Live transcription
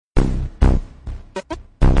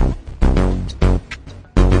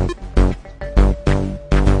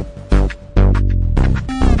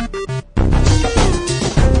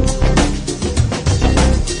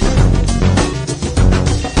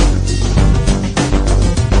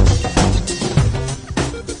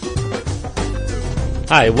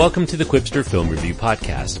Hi, welcome to the Quipster Film Review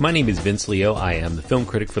Podcast. My name is Vince Leo. I am the film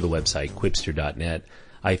critic for the website, quipster.net.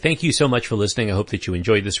 I thank you so much for listening. I hope that you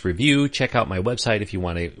enjoyed this review. Check out my website if you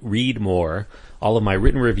want to read more. All of my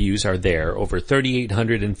written reviews are there, over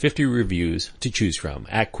 3,850 reviews to choose from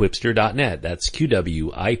at quipster.net. That's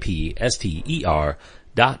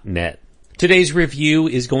QWIPSTER.net. Today's review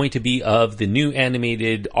is going to be of the new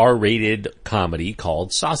animated R-rated comedy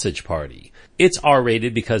called Sausage Party. It's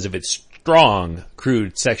R-rated because of its strong,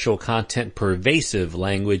 crude sexual content, pervasive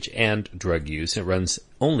language, and drug use. It runs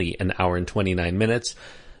only an hour and 29 minutes.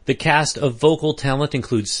 The cast of vocal talent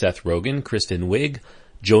includes Seth Rogen, Kristen Wiig,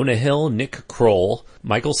 Jonah Hill, Nick Kroll,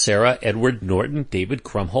 Michael Cera, Edward Norton, David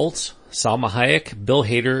Krumholtz, Salma Hayek, Bill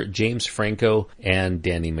Hader, James Franco, and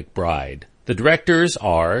Danny McBride. The directors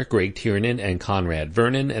are Greg Tiernan and Conrad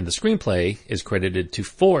Vernon, and the screenplay is credited to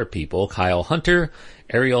 4 people: Kyle Hunter,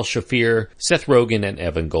 Ariel Shafir, Seth Rogen, and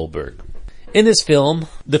Evan Goldberg. In this film,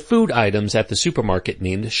 the food items at the supermarket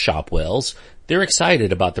named Shopwells, they're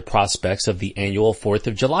excited about the prospects of the annual 4th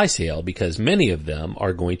of July sale because many of them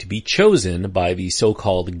are going to be chosen by the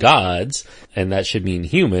so-called gods, and that should mean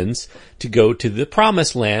humans, to go to the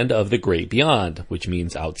promised land of the great beyond, which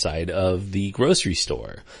means outside of the grocery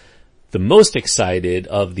store. The most excited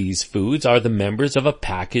of these foods are the members of a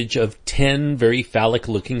package of 10 very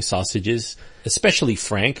phallic-looking sausages, especially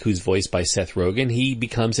Frank, who's voiced by Seth Rogen. He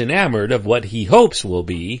becomes enamored of what he hopes will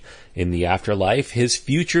be, in the afterlife, his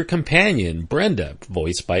future companion, Brenda,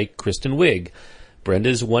 voiced by Kristen Wiig. Brenda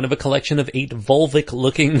is one of a collection of 8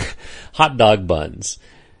 vulvic-looking hot dog buns.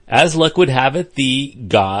 As luck would have it, the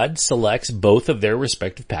god selects both of their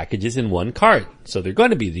respective packages in one cart. So they're going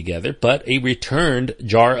to be together, but a returned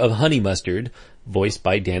jar of honey mustard, voiced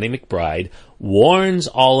by Danny McBride, warns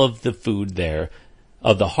all of the food there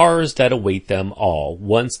of the horrors that await them all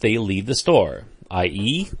once they leave the store,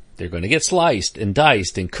 i.e., they're going to get sliced and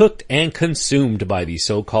diced and cooked and consumed by the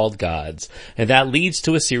so-called gods. And that leads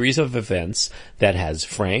to a series of events that has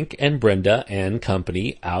Frank and Brenda and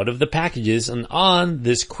company out of the packages and on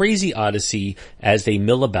this crazy odyssey as they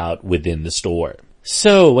mill about within the store.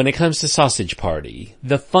 So, when it comes to Sausage Party,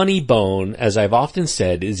 the funny bone, as I've often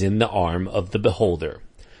said, is in the arm of the beholder.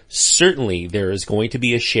 Certainly, there is going to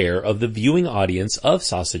be a share of the viewing audience of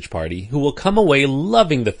Sausage Party who will come away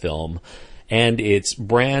loving the film and its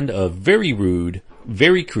brand of very rude,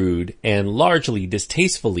 very crude, and largely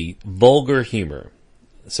distastefully vulgar humor.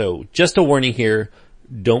 So, just a warning here,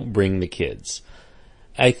 don't bring the kids.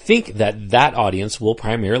 I think that audience will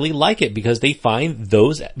primarily like it because they find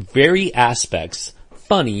those very aspects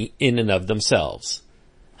funny in and of themselves.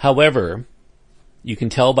 However, you can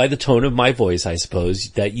tell by the tone of my voice, I suppose,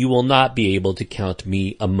 that you will not be able to count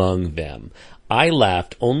me among them. I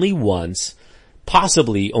laughed only once,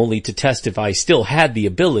 possibly only to test if I still had the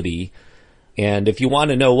ability. And if you want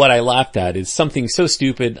to know what I laughed at, it's something so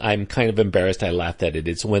stupid, I'm kind of embarrassed I laughed at it.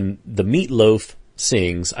 It's when the meatloaf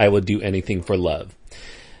sings, "I would do anything for love."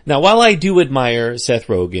 Now, while I do admire Seth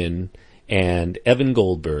Rogen and Evan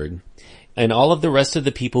Goldberg, and all of the rest of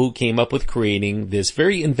the people who came up with creating this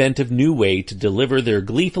very inventive new way to deliver their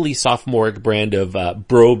gleefully sophomoric brand of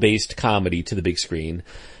bro-based comedy to the big screen,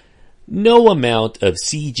 no amount of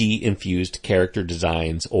CG-infused character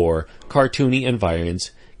designs or cartoony environs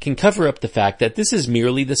can cover up the fact that this is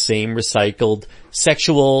merely the same recycled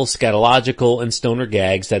sexual, scatological, and stoner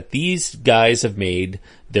gags that these guys have made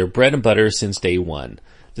their bread and butter since day one.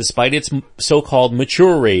 Despite its so-called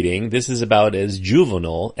mature rating, this is about as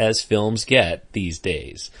juvenile as films get these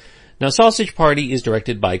days. Now, Sausage Party is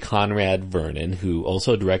directed by Conrad Vernon, who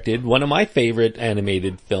also directed one of my favorite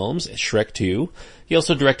animated films, Shrek 2. He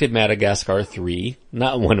also directed Madagascar 3,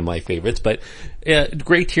 not one of my favorites, but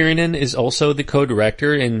Greg Tiernan is also the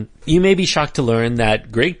co-director, and you may be shocked to learn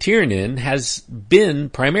that Greg Tiernan has been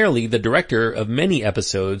primarily the director of many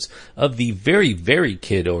episodes of the very, very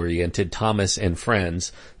kid-oriented Thomas and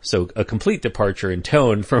Friends, so a complete departure in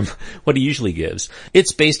tone from what he usually gives.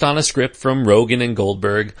 It's based on a script from Rogen and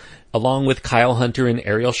Goldberg, along with Kyle Hunter and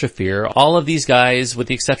Ariel Shafir. All of these guys, with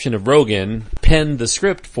the exception of Rogen, penned the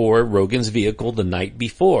script for Rogen's vehicle The Night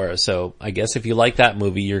Before. So I guess if you like that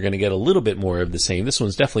movie, you're going to get a little bit more of the same. This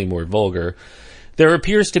one's definitely more vulgar. There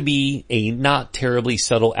appears to be a not terribly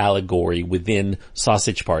subtle allegory within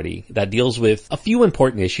Sausage Party that deals with a few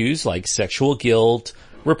important issues like sexual guilt,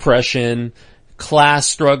 repression, class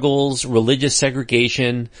struggles, religious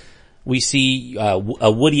segregation. We see a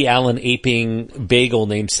Woody Allen aping bagel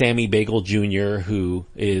named Sammy Bagel Jr., who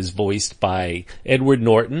is voiced by Edward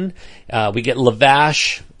Norton. We get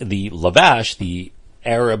lavash, the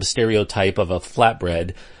Arab stereotype of a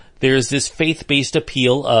flatbread, There's this faith-based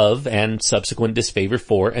appeal of, and subsequent disfavor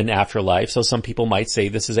for, an afterlife. So some people might say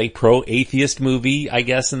this is a pro-atheist movie, I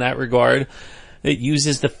guess, in that regard. It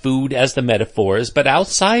uses the food as the metaphors, but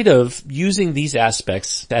outside of using these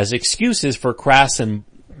aspects as excuses for crass and,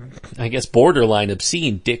 I guess, borderline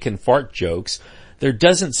obscene dick and fart jokes, there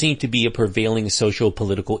doesn't seem to be a prevailing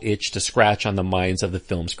socio-political itch to scratch on the minds of the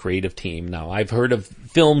film's creative team. Now, I've heard of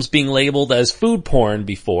films being labeled as food porn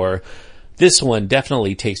before. This one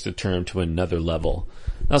definitely takes the term to another level.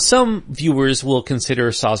 Now, some viewers will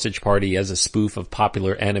consider Sausage Party as a spoof of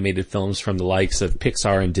popular animated films from the likes of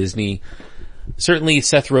Pixar and Disney. Certainly,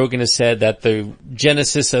 Seth Rogen has said that the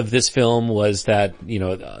genesis of this film was that,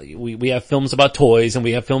 we have films about toys and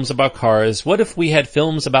we have films about cars. What if we had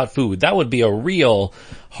films about food? That would be a real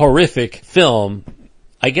horrific film.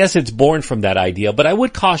 I guess it's born from that idea, but I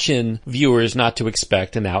would caution viewers not to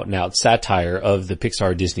expect an out-and-out satire of the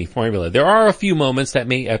Pixar-Disney formula. There are a few moments that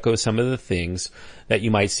may echo some of the things that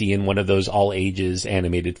you might see in one of those all-ages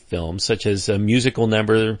animated films, such as a musical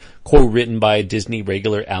number co-written by Disney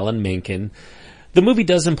regular Alan Menken. The movie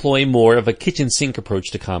does employ more of a kitchen sink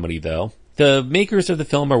approach to comedy, though. The makers of the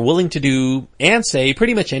film are willing to do and say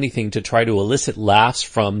pretty much anything to try to elicit laughs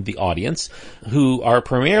from the audience, who are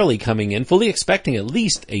primarily coming in fully expecting at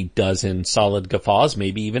least a dozen solid guffaws,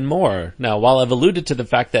 maybe even more. Now, while I've alluded to the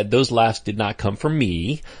fact that those laughs did not come from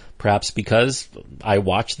me, perhaps because I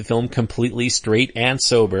watched the film completely straight and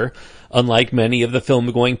sober, unlike many of the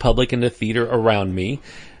film-going public in the theater around me,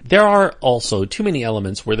 there are also too many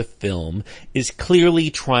elements where the film is clearly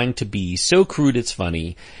trying to be so crude it's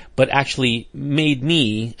funny, but actually made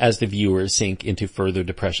me, as the viewer, sink into further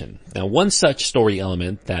depression. Now, one such story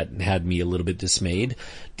element that had me a little bit dismayed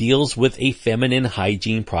deals with a feminine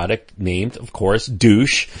hygiene product named, of course,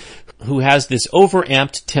 Douche, who has this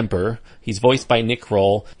overamped temper. He's voiced by Nick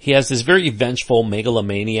Kroll. He has this very vengeful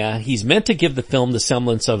megalomania. He's meant to give the film the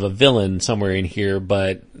semblance of a villain somewhere in here,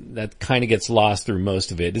 but that kind of gets lost through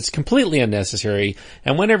most of it. It's completely unnecessary,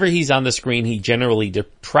 and whenever he's on the screen, he generally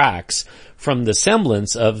detracts from the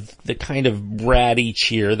semblance of the kind of bratty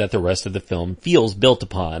cheer that the rest of the film feels built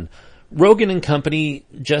upon. Rogen and company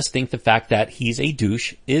just think the fact that he's a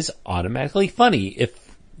douche is automatically funny.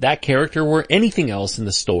 If that character were anything else in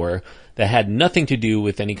the store that had nothing to do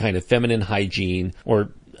with any kind of feminine hygiene or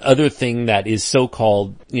other thing that is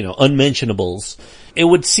so-called, unmentionables, it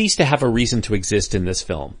would cease to have a reason to exist in this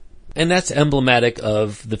film. And that's emblematic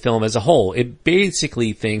of the film as a whole. It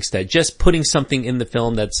basically thinks that just putting something in the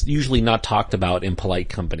film that's usually not talked about in polite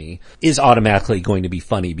company is automatically going to be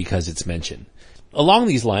funny because it's mentioned. Along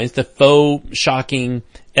these lines, the faux, shocking,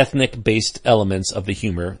 ethnic-based elements of the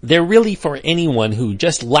humor, they're really for anyone who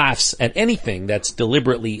just laughs at anything that's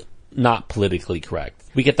deliberately not politically correct.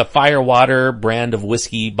 We get the Firewater brand of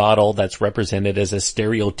whiskey bottle that's represented as a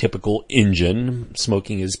stereotypical Injun,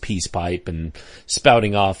 smoking his peace pipe and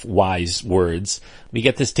spouting off wise words. We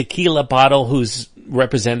get this tequila bottle who's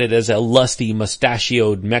represented as a lusty,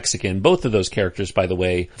 mustachioed Mexican. Both of those characters, by the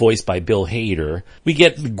way, voiced by Bill Hader. We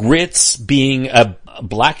get Grits being a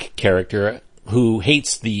black character who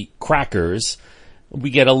hates the crackers. We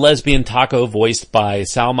get a lesbian taco voiced by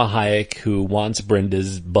Salma Hayek, who wants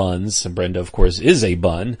Brenda's buns. And Brenda, of course, is a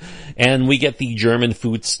bun. And we get the German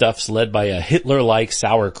foodstuffs led by a Hitler-like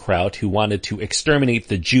sauerkraut who wanted to exterminate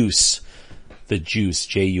the juice. The juice,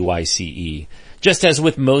 J-U-I-C-E. Just as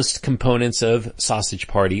with most components of Sausage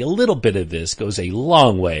Party, a little bit of this goes a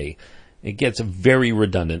long way. It gets very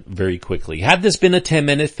redundant very quickly. Had this been a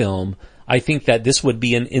 10-minute film, I think that this would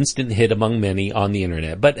be an instant hit among many on the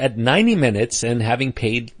internet. But at 90 minutes and having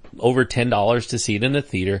paid over $10 to see it in the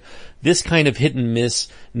theater, this kind of hit and miss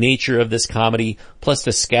nature of this comedy, plus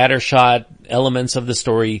the scattershot elements of the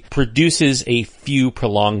story, produces a few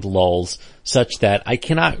prolonged lulls such that I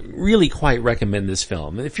cannot really quite recommend this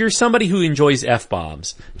film. If you're somebody who enjoys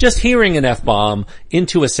F-bombs, just hearing an F-bomb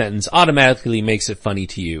into a sentence automatically makes it funny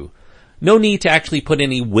to you. No need to actually put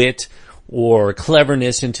any wit or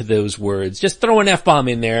cleverness into those words. Just throw an F-bomb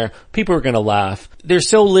in there. People are going to laugh. They're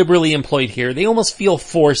so liberally employed here, they almost feel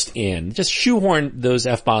forced in. Just shoehorn those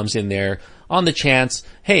F-bombs in there on the chance,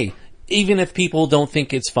 hey, even if people don't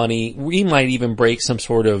think it's funny, we might even break some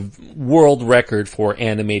sort of world record for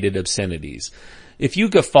animated obscenities. If you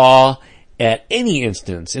guffaw at any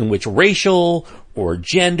instance in which racial or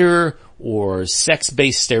gender or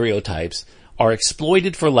sex-based stereotypes are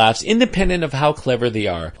exploited for laughs, independent of how clever they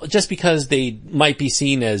are, just because they might be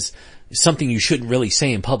seen as something you shouldn't really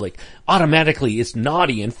say in public, automatically it's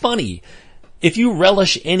naughty and funny. If you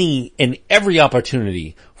relish any and every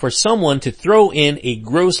opportunity for someone to throw in a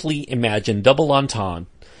grossly imagined double entendre,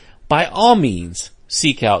 by all means,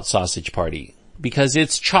 seek out Sausage Party. because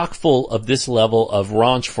it's chock full of this level of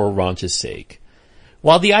raunch for raunch's sake.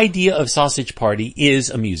 While the idea of Sausage Party is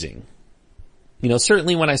amusing,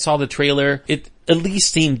 certainly when I saw the trailer, it at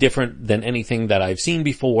least seemed different than anything that I've seen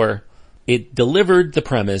before. It delivered the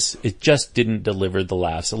premise, it just didn't deliver the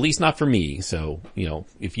laughs, at least not for me. So,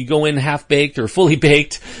 if you go in half-baked or fully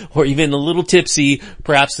baked or even a little tipsy,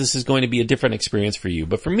 perhaps this is going to be a different experience for you.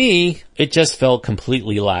 But for me, it just felt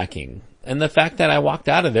completely lacking. And the fact that I walked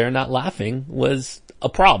out of there not laughing was a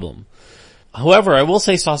problem. However, I will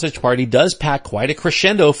say Sausage Party does pack quite a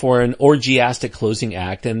crescendo for an orgiastic closing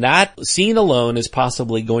act, and that scene alone is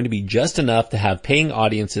possibly going to be just enough to have paying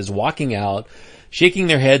audiences walking out, shaking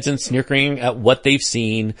their heads and snickering at what they've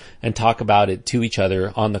seen and talk about it to each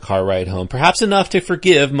other on the car ride home. Perhaps enough to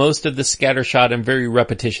forgive most of the scattershot and very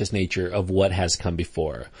repetitious nature of what has come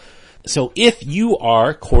before. So if you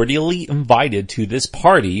are cordially invited to this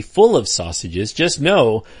party full of sausages, just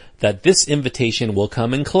know that this invitation will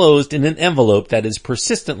come enclosed in an envelope that is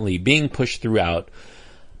persistently being pushed throughout.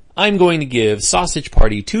 I'm going to give Sausage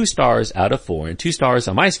Party 2 stars out of 4, and 2 stars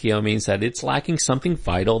on my scale means that it's lacking something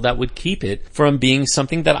vital that would keep it from being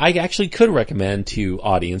something that I actually could recommend to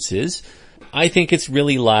audiences. I think it's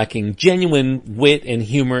really lacking genuine wit and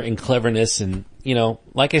humor and cleverness and,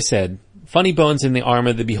 like I said, funny bones in the arm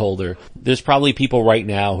of the beholder. There's probably people right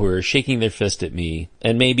now who are shaking their fist at me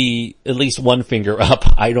and maybe at least one finger up,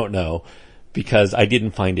 I don't know, because I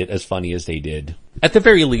didn't find it as funny as they did. At the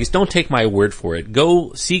very least, don't take my word for it.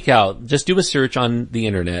 Go seek out, just do a search on the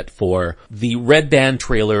internet for the red band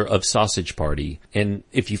trailer of Sausage Party. And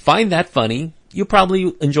if you find that funny, you'll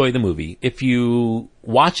probably enjoy the movie. If you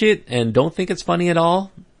watch it and don't think it's funny at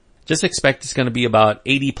all, just expect it's going to be about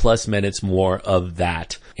 80 plus minutes more of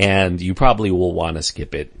that. And you probably will want to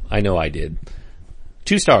skip it. I know I did.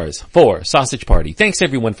 2 stars for Sausage Party. Thanks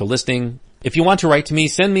everyone for listening. If you want to write to me,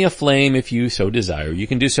 send me a flame if you so desire. You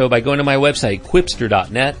can do so by going to my website,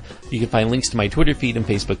 quipster.net. You can find links to my Twitter feed and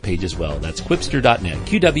Facebook page as well. That's quipster.net,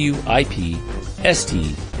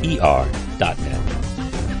 QWIPSTER.net.